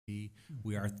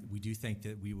We do think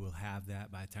that we will have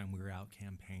that by the time we're out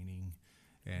campaigning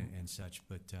and such,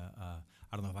 but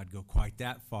I don't know if I'd go quite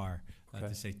that far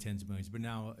to say tens of millions. But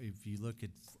now, if you look at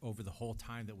over the whole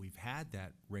time that we've had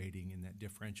that rating and that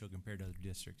differential compared to other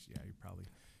districts, yeah, you're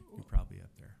probably up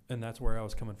there. And that's where I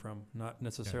was coming from, not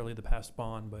necessarily the past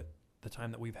bond, but the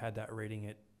time that we've had that rating,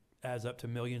 it adds up to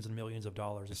millions and millions of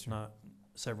dollars. It's not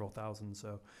several thousand.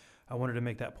 So I wanted to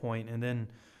make that point. And then,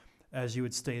 as you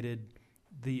had stated,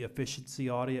 the efficiency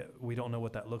audit, we don't know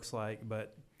what that looks like,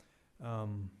 but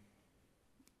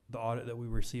the audit that we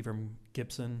received from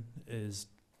Gibson is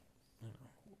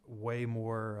way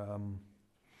more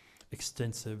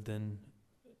extensive than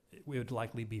it would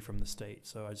likely be from the state.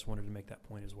 So I just wanted to make that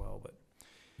point as well. But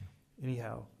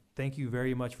anyhow, thank you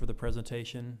very much for the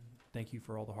presentation. Thank you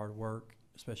for all the hard work,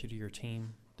 especially to your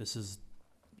team. This is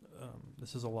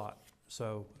a lot.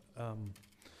 So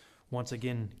once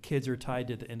again, kids are tied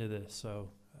to the end of this. So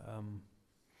I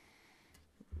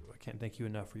can't thank you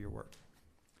enough for your work.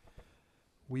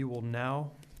 We will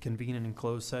now convene an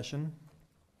enclosed session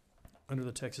under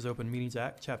the Texas Open Meetings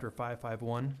Act, Chapter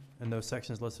 551, and those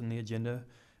sections listed in the agenda,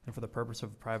 and for the purpose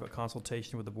of private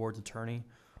consultation with the board's attorney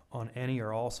on any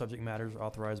or all subject matters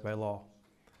authorized by law.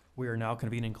 We are now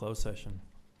convening closed session.